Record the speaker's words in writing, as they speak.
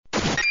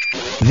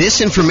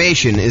This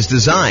information is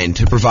designed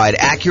to provide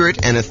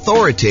accurate and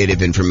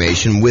authoritative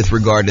information with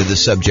regard to the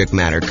subject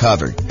matter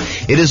covered.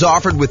 It is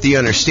offered with the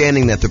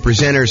understanding that the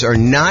presenters are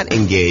not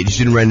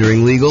engaged in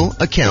rendering legal,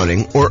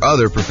 accounting, or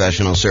other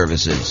professional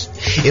services.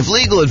 If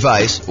legal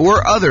advice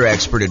or other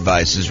expert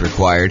advice is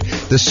required,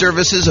 the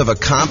services of a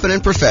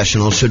competent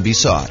professional should be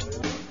sought.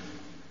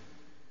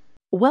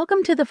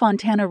 Welcome to the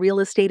Fontana Real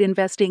Estate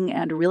Investing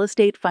and Real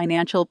Estate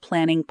Financial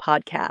Planning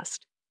Podcast.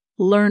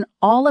 Learn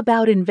all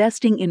about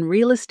investing in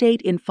real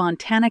estate in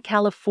Fontana,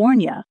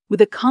 California, with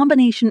a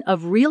combination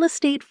of real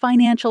estate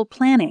financial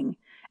planning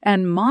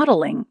and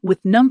modeling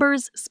with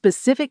numbers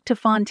specific to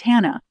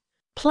Fontana,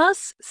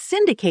 plus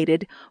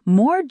syndicated,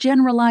 more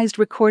generalized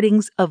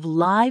recordings of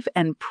live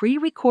and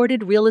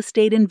pre-recorded real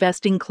estate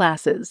investing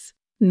classes,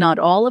 not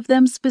all of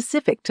them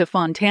specific to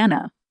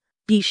Fontana.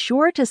 Be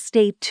sure to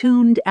stay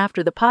tuned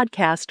after the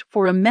podcast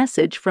for a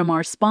message from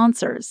our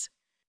sponsors.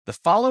 The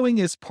following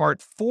is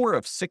part 4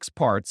 of 6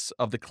 parts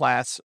of the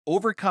class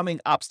Overcoming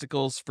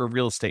Obstacles for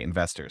Real Estate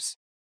Investors.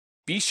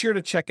 Be sure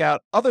to check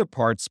out other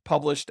parts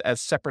published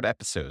as separate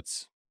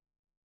episodes.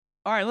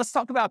 All right, let's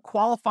talk about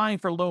qualifying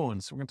for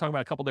loans. We're going to talk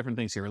about a couple different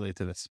things here related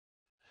to this.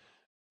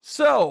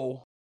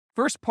 So,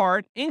 first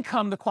part,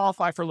 income to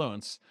qualify for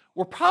loans.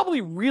 We're probably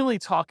really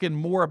talking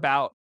more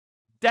about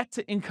debt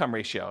to income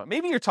ratio.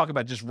 Maybe you're talking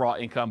about just raw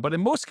income, but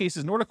in most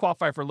cases, in order to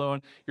qualify for a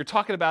loan, you're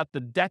talking about the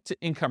debt to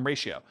income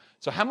ratio.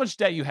 So how much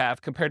debt you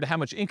have compared to how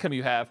much income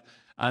you have,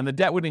 and the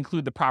debt would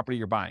include the property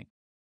you're buying.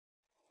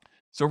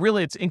 So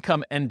really it's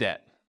income and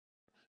debt.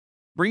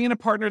 Bring in a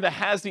partner that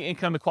has the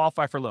income to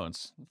qualify for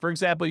loans. For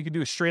example, you could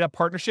do a straight up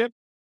partnership,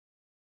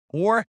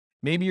 or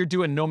maybe you're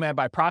doing nomad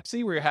by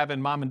proxy where you're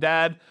having mom and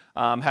dad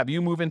have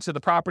you move into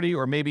the property,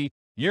 or maybe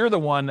you're the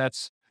one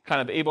that's kind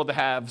of able to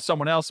have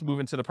someone else move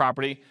into the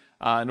property.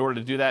 In order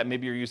to do that,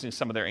 maybe you're using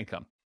some of their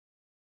income.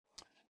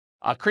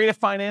 Creative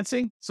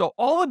financing. So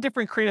all the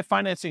different creative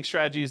financing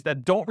strategies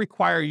that don't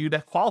require you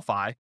to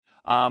qualify,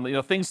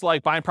 things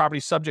like buying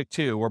properties subject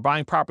to, or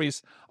buying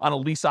properties on a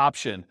lease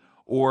option,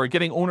 or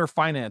getting owner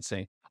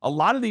financing. A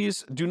lot of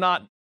these do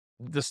not,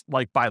 just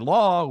like by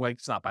law, like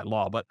it's not by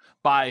law, but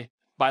by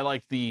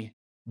like the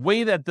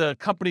way that the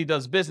company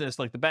does business,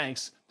 like the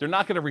banks, they're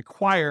not going to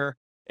require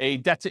a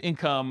debt to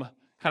income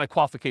kind of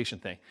qualification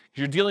thing.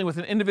 You're dealing with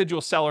an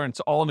individual seller and it's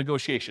all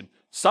negotiation.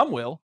 Some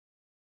will,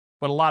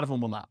 but a lot of them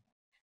will not.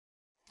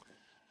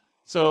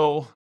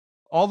 So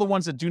all the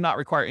ones that do not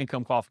require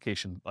income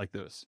qualification, like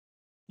those.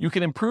 You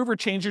can improve or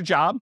change your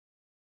job.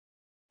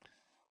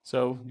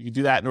 So you can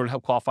do that in order to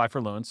help qualify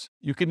for loans.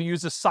 You can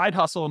use a side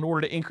hustle in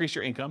order to increase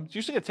your income. It's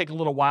usually going to take a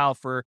little while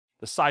for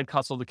the side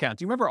hustle to count.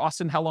 Do you remember,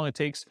 Austin, how long it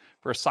takes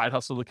for a side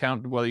hustle to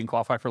count whether you can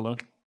qualify for a loan?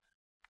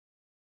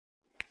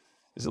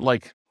 Is it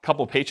like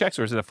couple of paychecks,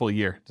 or is it a full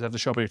year? Does it have to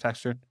show up on your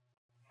tax return?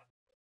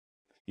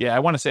 Yeah, I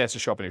want to say it has to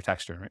show up on your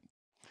tax return, right?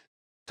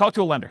 Talk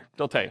to a lender.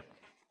 They'll tell you.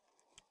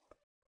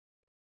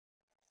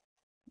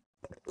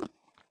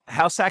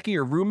 House hacking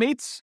your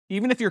roommates,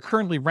 even if you're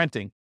currently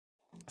renting.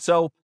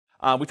 So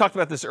we talked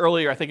about this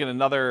earlier, I think in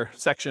another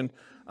section,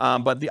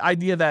 but the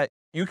idea that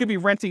you could be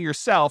renting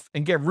yourself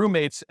and get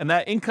roommates, and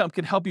that income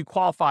can help you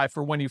qualify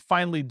for when you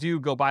finally do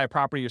go buy a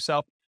property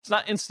yourself. It's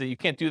not instant. You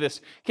can't do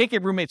this. You can't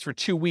get roommates for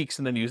 2 weeks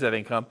and then use that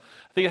income.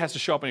 I think it has to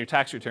show up on your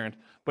tax return.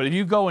 But if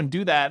you go and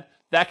do that,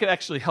 that could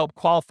actually help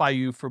qualify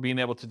you for being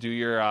able to do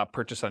your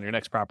purchase on your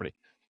next property.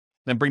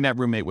 Then bring that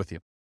roommate with you.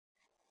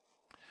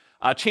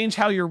 Change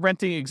how you're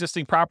renting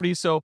existing properties.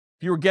 So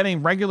if you were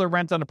getting regular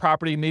rent on a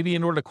property, maybe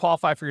in order to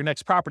qualify for your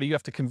next property, you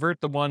have to convert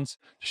the ones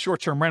to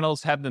short-term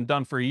rentals, have them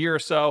done for a year or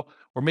so.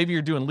 Or maybe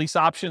you're doing lease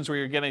options where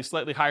you're getting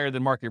slightly higher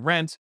than market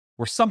rent,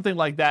 or something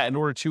like that in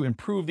order to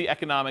improve the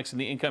economics and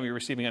the income you're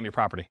receiving on your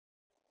property.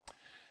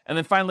 And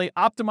then finally,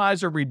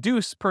 optimize or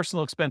reduce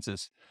personal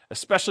expenses,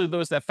 especially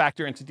those that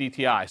factor into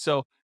DTI.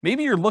 So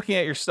maybe you're looking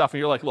at your stuff and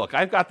you're like, look,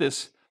 I've got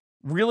this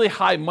really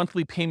high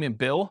monthly payment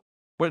bill,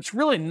 but it's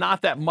really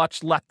not that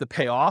much left to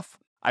pay off.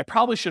 I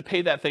probably should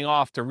pay that thing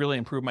off to really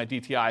improve my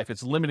DTI if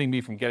it's limiting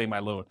me from getting my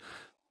loan.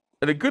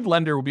 And a good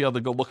lender will be able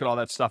to go look at all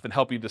that stuff and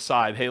help you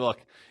decide, hey,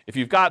 look, if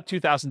you've got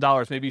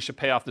 $2,000, maybe you should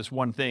pay off this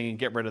one thing and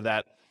get rid of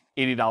that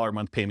 $80 a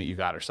month payment you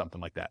got or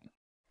something like that.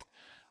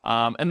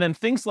 And then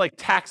things like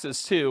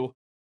taxes too.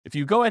 If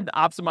you go ahead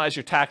and optimize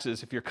your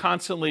taxes, if you're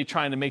constantly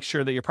trying to make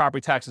sure that your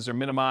property taxes are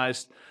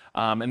minimized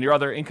and your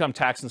other income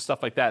tax and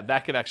stuff like that,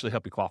 that could actually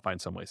help you qualify in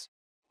some ways.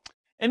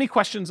 Any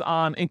questions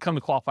on income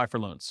to qualify for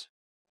loans?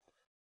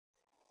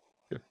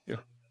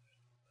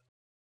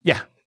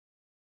 Yeah.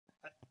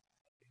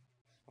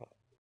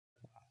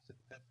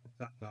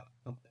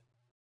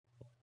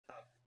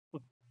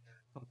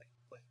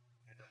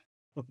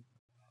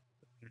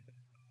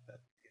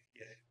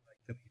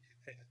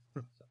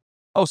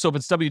 Oh, so if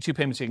it's W-2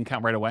 payments, you can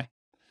count right away?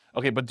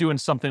 Okay, but doing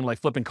something like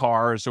flipping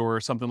cars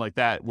or something like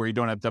that where you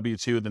don't have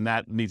W-2, then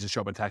that needs to show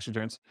up on tax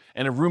returns.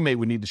 And a roommate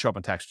would need to show up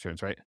on tax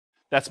returns, right?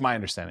 That's my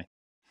understanding.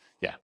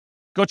 Yeah.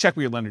 Go check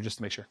with your lender just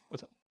to make sure.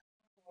 What's up?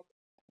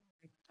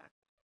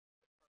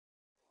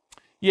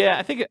 Yeah,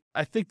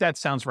 I think that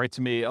sounds right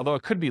to me, although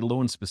it could be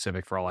loan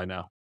specific for all I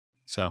know.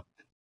 So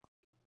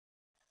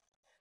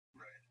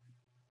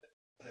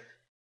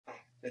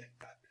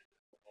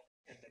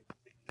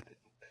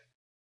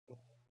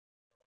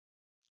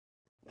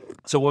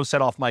So what was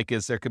set off, Mike,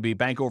 is there could be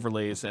bank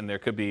overlays and there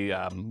could be,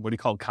 what do you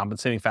call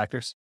compensating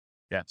factors?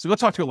 Yeah. So go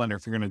talk to a lender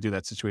if you're going to do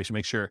that situation.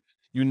 Make sure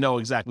you know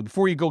exactly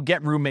before you go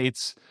get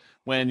roommates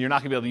when you're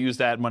not going to be able to use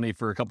that money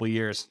for a couple of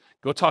years.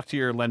 Go talk to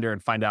your lender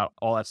and find out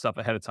all that stuff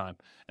ahead of time.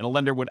 And a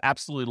lender would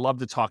absolutely love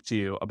to talk to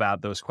you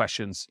about those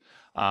questions,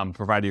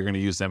 provided you're going to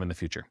use them in the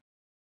future,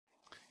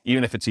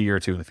 even if it's a year or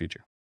two in the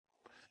future.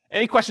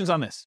 Any questions on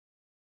this?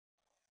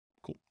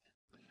 Cool.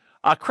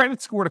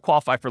 Credit score to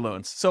qualify for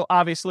loans. So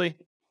obviously,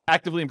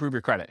 actively improve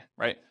your credit,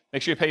 right?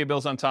 Make sure you pay your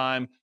bills on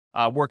time.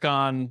 Work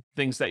on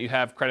things that you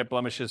have credit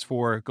blemishes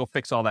for. Go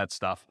fix all that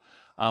stuff.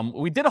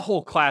 We did a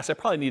whole class. I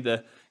probably need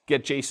to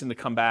get Jason to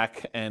come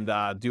back and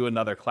do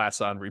another class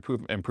on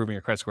improving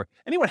your credit score.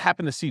 Anyone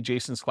happen to see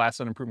Jason's class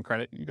on improving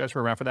credit? You guys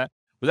were around for that?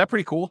 Was that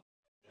pretty cool?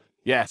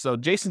 Yeah, so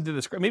Jason did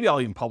this. Maybe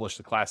I'll even publish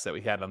the class that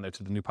we had on there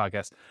to the new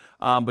podcast.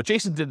 But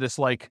Jason did this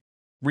like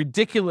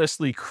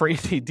ridiculously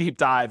crazy deep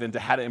dive into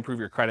how to improve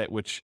your credit,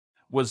 which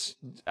was,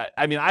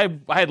 I mean, I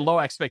had low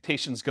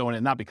expectations going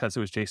in, not because it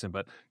was Jason,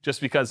 but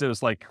just because it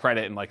was like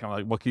credit and like, I'm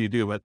like, what can you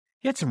do? But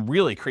he had some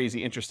really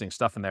crazy, interesting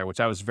stuff in there, which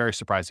I was very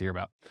surprised to hear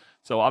about.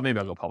 So maybe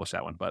I'll go publish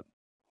that one. But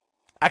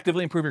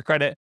actively improve your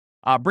credit.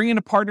 Bring in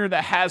a partner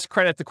that has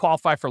credit to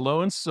qualify for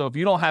loans. So if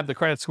you don't have the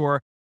credit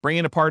score, bring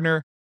in a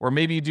partner, or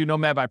maybe you do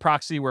Nomad by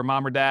proxy where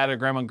mom or dad or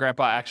grandma and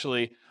grandpa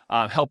actually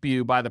help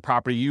you buy the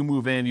property. You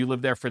move in, you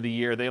live there for the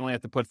year. They only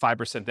have to put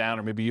 5% down,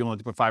 or maybe you only have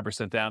to put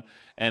 5% down,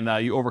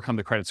 and you overcome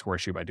the credit score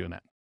issue by doing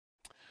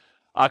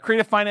that.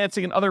 Creative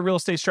financing and other real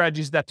estate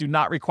strategies that do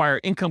not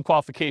require income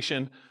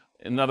qualification,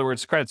 in other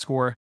words, credit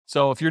score.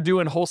 So if you're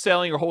doing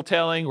wholesaling or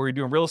wholetailing, or you're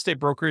doing real estate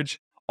brokerage,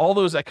 all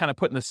those I kind of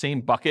put in the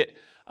same bucket.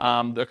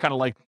 They're kind of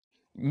like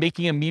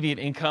making immediate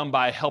income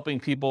by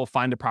helping people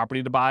find a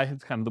property to buy.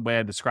 It's kind of the way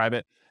I describe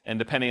it. And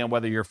depending on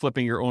whether you're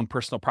flipping your own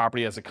personal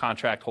property as a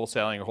contract,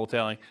 wholesaling or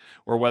wholetailing,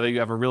 or whether you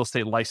have a real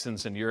estate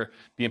license and you're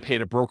being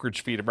paid a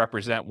brokerage fee to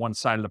represent one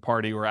side of the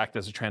party or act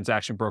as a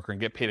transaction broker and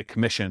get paid a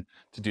commission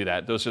to do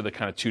that. Those are the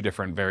kind of two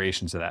different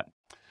variations of that.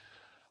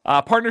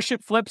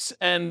 Partnership flips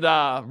and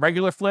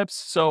regular flips.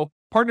 So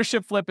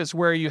partnership flip is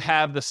where you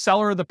have the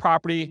seller of the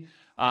property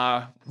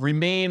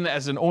remain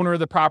as an owner of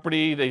the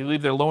property. They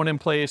leave their loan in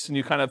place and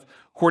you kind of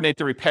coordinate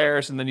the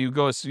repairs, and then you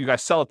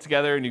guys sell it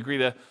together and you agree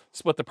to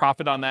split the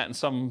profit on that in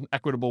some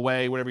equitable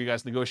way, whatever you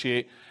guys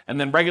negotiate. And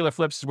then regular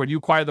flips is where you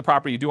acquire the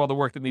property, you do all the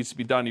work that needs to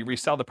be done, you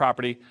resell the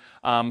property.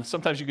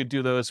 Sometimes you could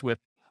do those with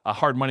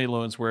hard money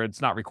loans where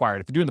it's not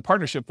required. If you're doing the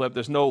partnership flip,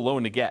 there's no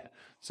loan to get.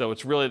 So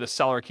it's really the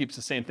seller keeps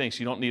the same thing, so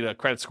you don't need a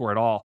credit score at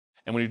all.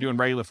 And when you're doing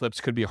regular flips,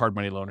 it could be a hard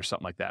money loan or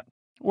something like that.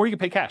 Or you can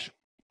pay cash.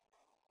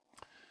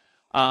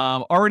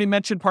 Already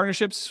mentioned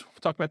partnerships.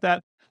 We'll talk about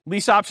that.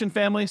 Lease option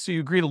family. So you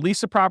agree to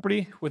lease a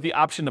property with the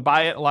option to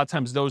buy it. A lot of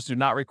times those do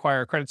not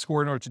require a credit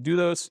score in order to do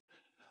those.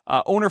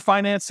 Owner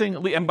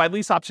financing. And by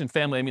lease option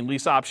family, I mean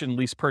lease option,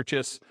 lease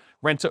purchase,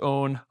 rent to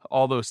own,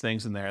 all those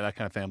things in there, that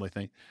kind of family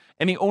thing.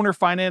 Any owner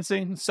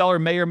financing, seller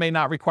may or may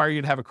not require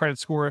you to have a credit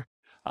score,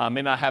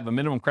 may not have a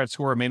minimum credit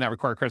score, may not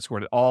require a credit score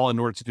at all in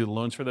order to do the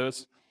loans for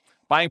those.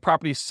 Buying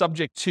properties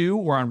subject to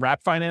or on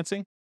wrap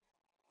financing.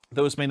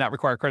 Those may not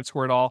require a credit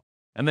score at all.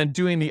 And then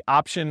doing the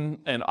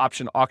option and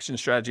option auction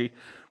strategy,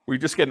 where you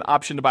just get an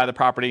option to buy the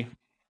property,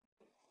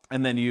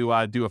 and then you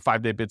do a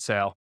 5-day bid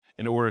sale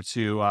in order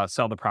to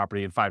sell the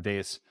property in 5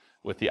 days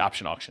with the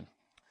option auction.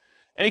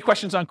 Any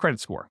questions on credit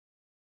score?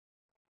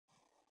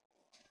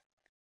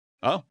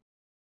 Oh.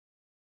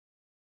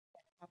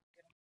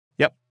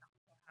 Yep.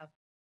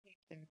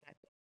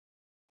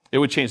 It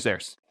would change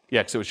theirs. Yeah,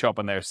 because it would show up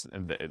on theirs.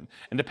 And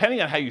depending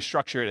on how you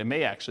structure it, it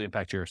may actually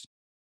impact yours.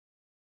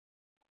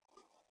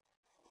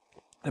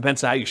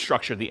 Depends on how you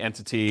structure the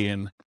entity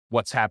and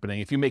what's happening.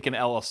 If you make an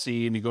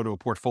LLC and you go to a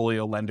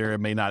portfolio lender, it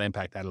may not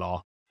impact that at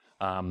all.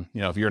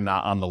 If you're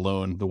not on the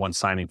loan, the one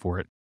signing for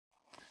it.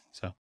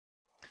 So,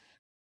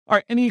 all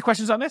right, any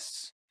questions on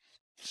this?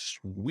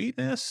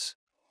 Sweetness.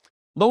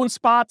 Loan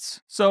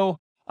spots. So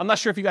I'm not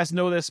sure if you guys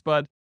know this,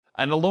 but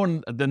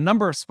the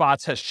number of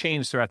spots has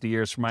changed throughout the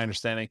years from my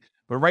understanding.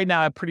 But right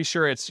now, I'm pretty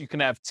sure you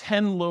can have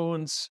 10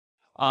 loans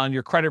on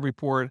your credit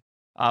report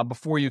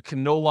before you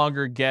can no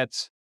longer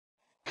get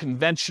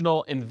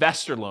conventional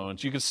investor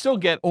loans. You can still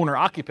get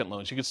owner-occupant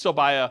loans. You can still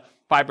buy a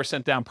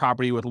 5% down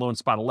property with loan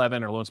spot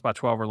 11 or loan spot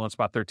 12 or loan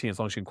spot 13 as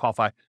long as you can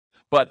qualify.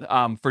 But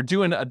for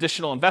doing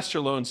additional investor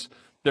loans,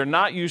 they're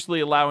not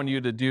usually allowing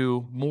you to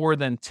do more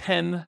than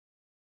 10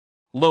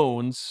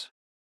 loans.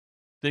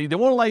 They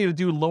won't allow you to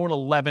do loan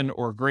 11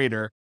 or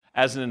greater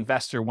as an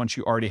investor once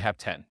you already have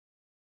 10.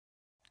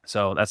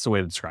 So that's the way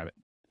to describe it.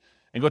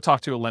 And go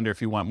talk to a lender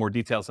if you want more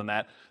details on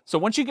that. So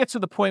once you get to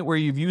the point where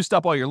you've used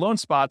up all your loan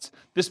spots,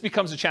 this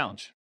becomes a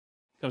challenge.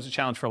 It becomes a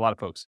challenge for a lot of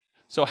folks.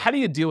 So how do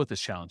you deal with this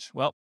challenge?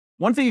 Well,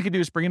 one thing you can do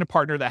is bring in a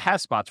partner that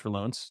has spots for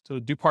loans. So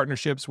do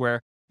partnerships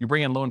where you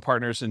bring in loan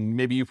partners and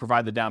maybe you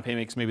provide the down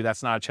payment because maybe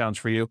that's not a challenge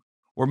for you.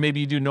 Or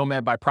maybe you do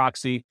Nomad by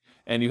proxy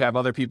and you have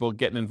other people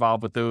getting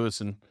involved with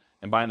those and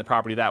buying the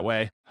property that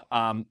way.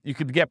 You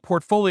could get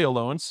portfolio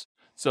loans.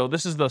 So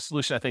this is the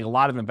solution I think a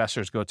lot of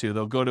investors go to.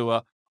 They'll go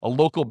to a a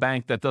local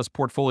bank that does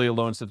portfolio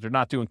loans, that they're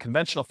not doing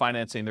conventional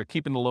financing. They're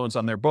keeping the loans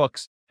on their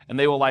books, and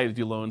they will allow you to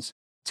do loans.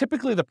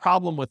 Typically, the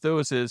problem with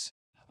those is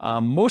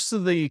most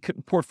of the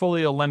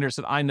portfolio lenders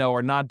that I know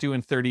are not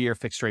doing 30-year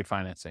fixed rate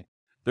financing.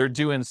 They're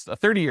doing a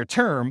 30-year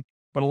term,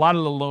 but a lot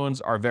of the loans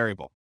are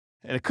variable.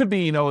 And it could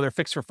be, they're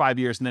fixed for 5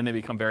 years and then they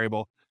become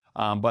variable.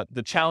 But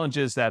the challenge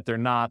is that they're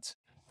not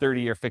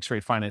 30-year fixed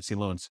rate financing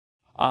loans.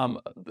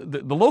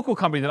 The local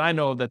company that I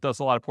know that does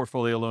a lot of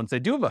portfolio loans, they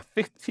do have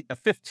a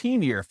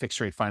 15-year fixed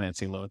rate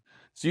financing loan.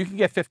 So you can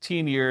get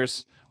 15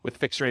 years with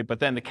fixed rate, but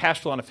then the cash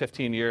flow on a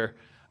 15-year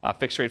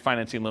fixed rate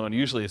financing loan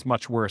usually is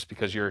much worse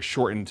because your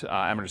shortened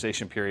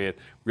amortization period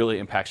really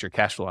impacts your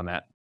cash flow on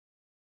that.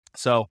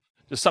 So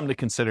just something to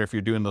consider if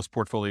you're doing those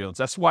portfolio loans.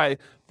 That's why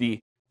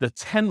the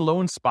 10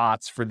 loan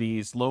spots for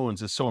these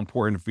loans is so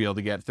important to be able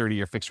to get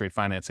 30-year fixed rate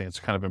financing. It's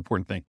kind of an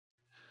important thing.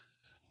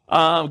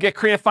 Get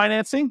creative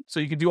financing. So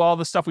you can do all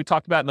the stuff we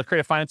talked about in the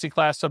creative financing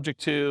class,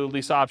 subject to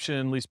lease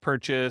option, lease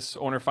purchase,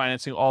 owner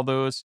financing, all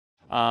those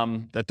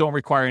that don't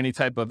require any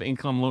type of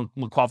income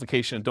loan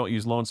qualification and don't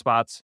use loan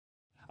spots.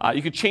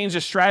 You could change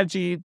the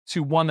strategy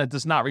to one that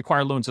does not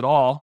require loans at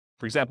all.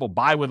 For example,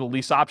 buy with a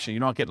lease option.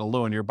 You're not getting a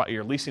loan.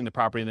 You're leasing the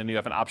property and then you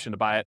have an option to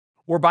buy it,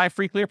 or buy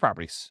free clear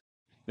properties.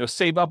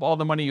 Save up all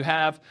the money you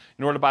have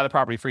in order to buy the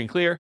property free and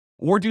clear,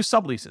 or do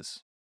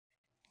subleases.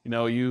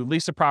 You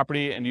lease a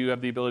property and you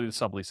have the ability to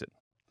sublease it.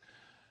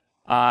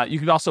 You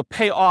can also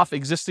pay off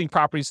existing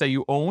properties that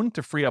you own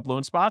to free up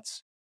loan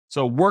spots.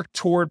 So work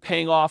toward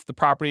paying off the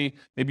property,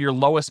 maybe your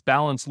lowest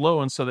balance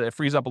loan, so that it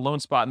frees up a loan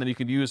spot, and then you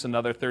could use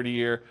another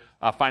 30-year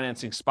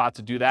financing spot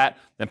to do that,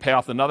 then pay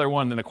off another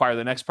one, then acquire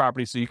the next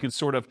property. So you can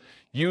sort of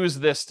use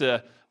this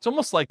it's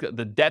almost like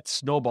the debt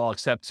snowball,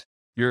 except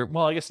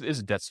I guess it is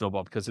a debt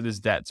snowball because it is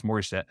debt, it's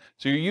mortgage debt.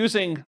 So you're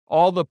using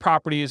all the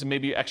properties and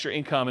maybe extra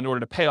income in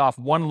order to pay off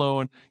one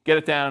loan, get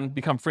it down,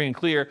 become free and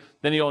clear.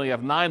 Then you only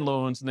have 9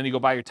 loans, and then you go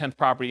buy your 10th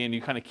property, and you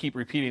kind of keep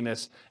repeating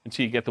this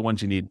until you get the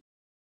ones you need.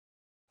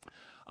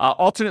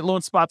 Alternate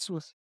loan spots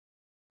with...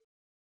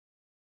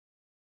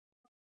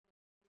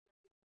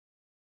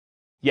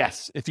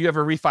 Yes, if you have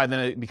a refi, then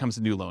it becomes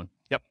a new loan.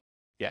 Yep,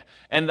 yeah.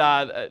 And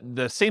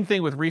the same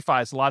thing with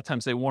refis. A lot of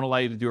times they won't allow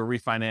you to do a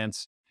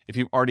refinance if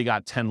you've already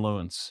got 10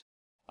 loans.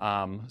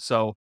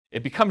 So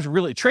it becomes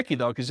really tricky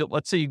though, because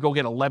let's say you go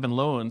get 11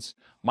 loans.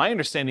 My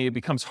understanding, it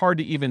becomes hard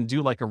to even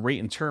do like a rate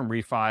and term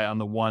refi on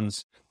the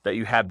ones that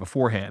you had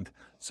beforehand.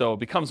 So it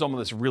becomes almost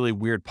this really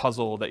weird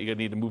puzzle that you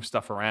need to move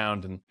stuff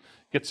around, and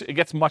it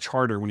gets much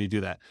harder when you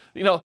do that.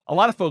 A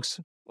lot of folks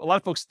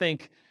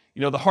think,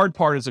 the hard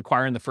part is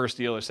acquiring the first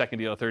deal or second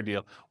deal or third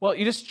deal. Well,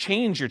 you just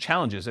change your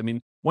challenges. I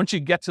mean, once you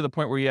get to the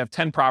point where you have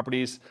 10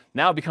 properties,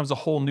 now it becomes a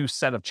whole new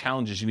set of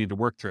challenges you need to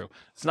work through.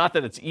 It's not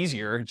that it's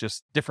easier,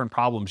 just different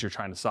problems you're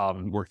trying to solve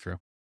and work through.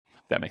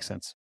 If that makes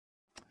sense.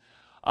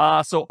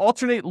 So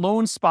alternate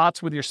loan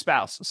spots with your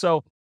spouse.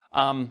 So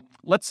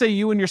let's say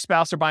you and your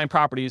spouse are buying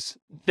properties.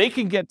 They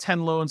can get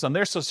 10 loans on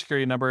their Social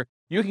Security number.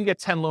 You can get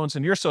 10 loans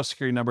on your Social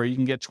Security number. You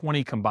can get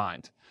 20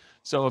 combined.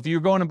 So if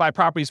you're going to buy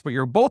properties, but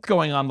you're both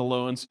going on the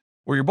loans,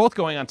 or you're both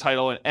going on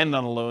title and end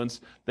on the loans,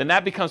 then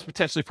that becomes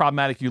potentially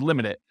problematic. You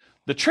limit it.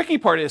 The tricky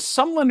part is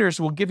some lenders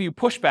will give you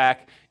pushback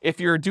if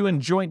you're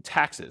doing joint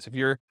taxes. If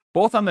you're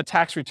both on the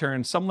tax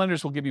return, some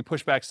lenders will give you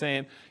pushback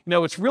saying,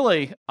 it's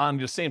really on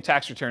the same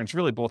tax return. It's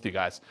really both you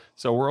guys.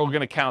 So we're all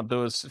going to count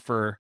those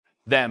for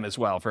them as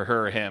well, for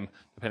her or him,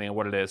 depending on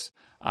what it is,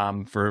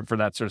 for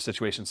that sort of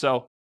situation.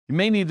 So you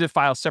may need to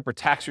file separate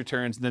tax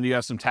returns, and then you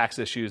have some tax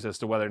issues as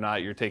to whether or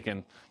not you're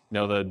taking,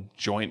 the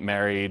joint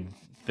married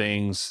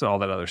things, all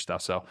that other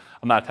stuff. So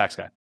I'm not a tax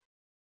guy.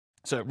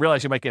 So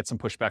realize you might get some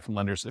pushback from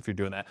lenders if you're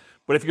doing that.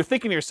 But if you're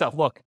thinking to yourself,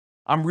 look,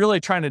 I'm really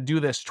trying to do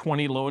this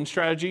 20 loan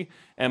strategy,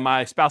 and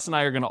my spouse and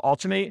I are going to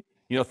alternate,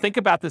 think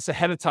about this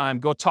ahead of time.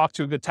 Go talk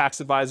to a good tax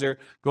advisor,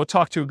 go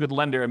talk to a good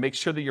lender, and make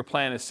sure that your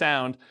plan is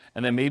sound.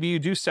 And then maybe you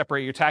do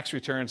separate your tax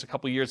returns a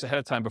couple of years ahead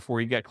of time before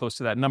you get close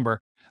to that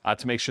number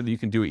to make sure that you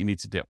can do what you need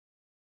to do.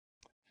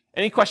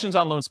 Any questions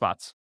on loan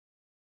spots?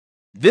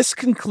 This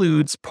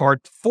concludes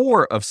part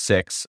 4 of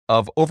 6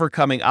 of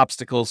Overcoming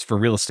Obstacles for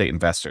Real Estate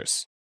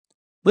Investors.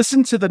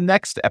 Listen to the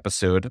next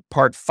episode,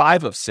 part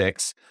 5 of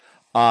 6,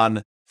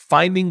 on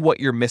finding what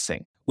you're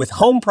missing. With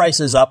home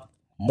prices up,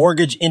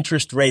 mortgage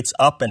interest rates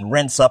up, and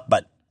rents up,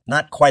 but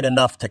not quite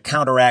enough to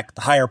counteract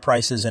the higher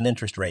prices and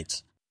interest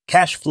rates,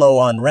 cash flow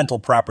on rental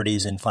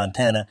properties in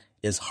Fontana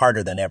is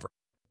harder than ever.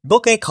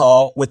 Book a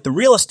call with the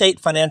Real Estate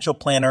Financial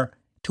Planner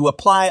to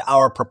apply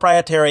our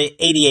proprietary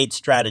 88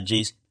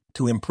 strategies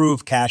to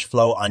improve cash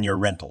flow on your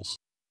rentals.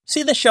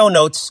 See the show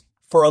notes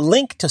for a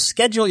link to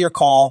schedule your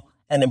call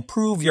and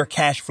improve your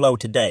cash flow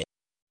today.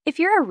 If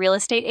you're a real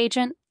estate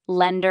agent,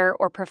 lender,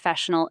 or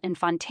professional in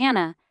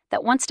Fontana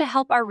that wants to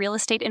help our real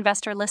estate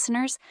investor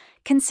listeners,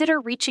 consider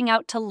reaching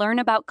out to learn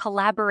about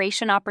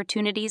collaboration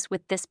opportunities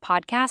with this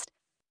podcast.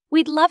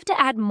 We'd love to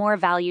add more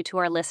value to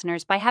our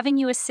listeners by having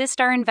you assist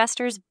our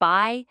investors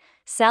buy,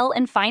 sell,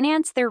 and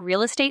finance their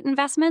real estate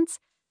investments.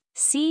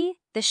 See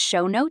the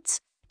show notes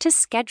to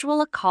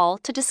schedule a call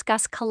to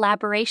discuss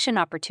collaboration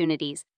opportunities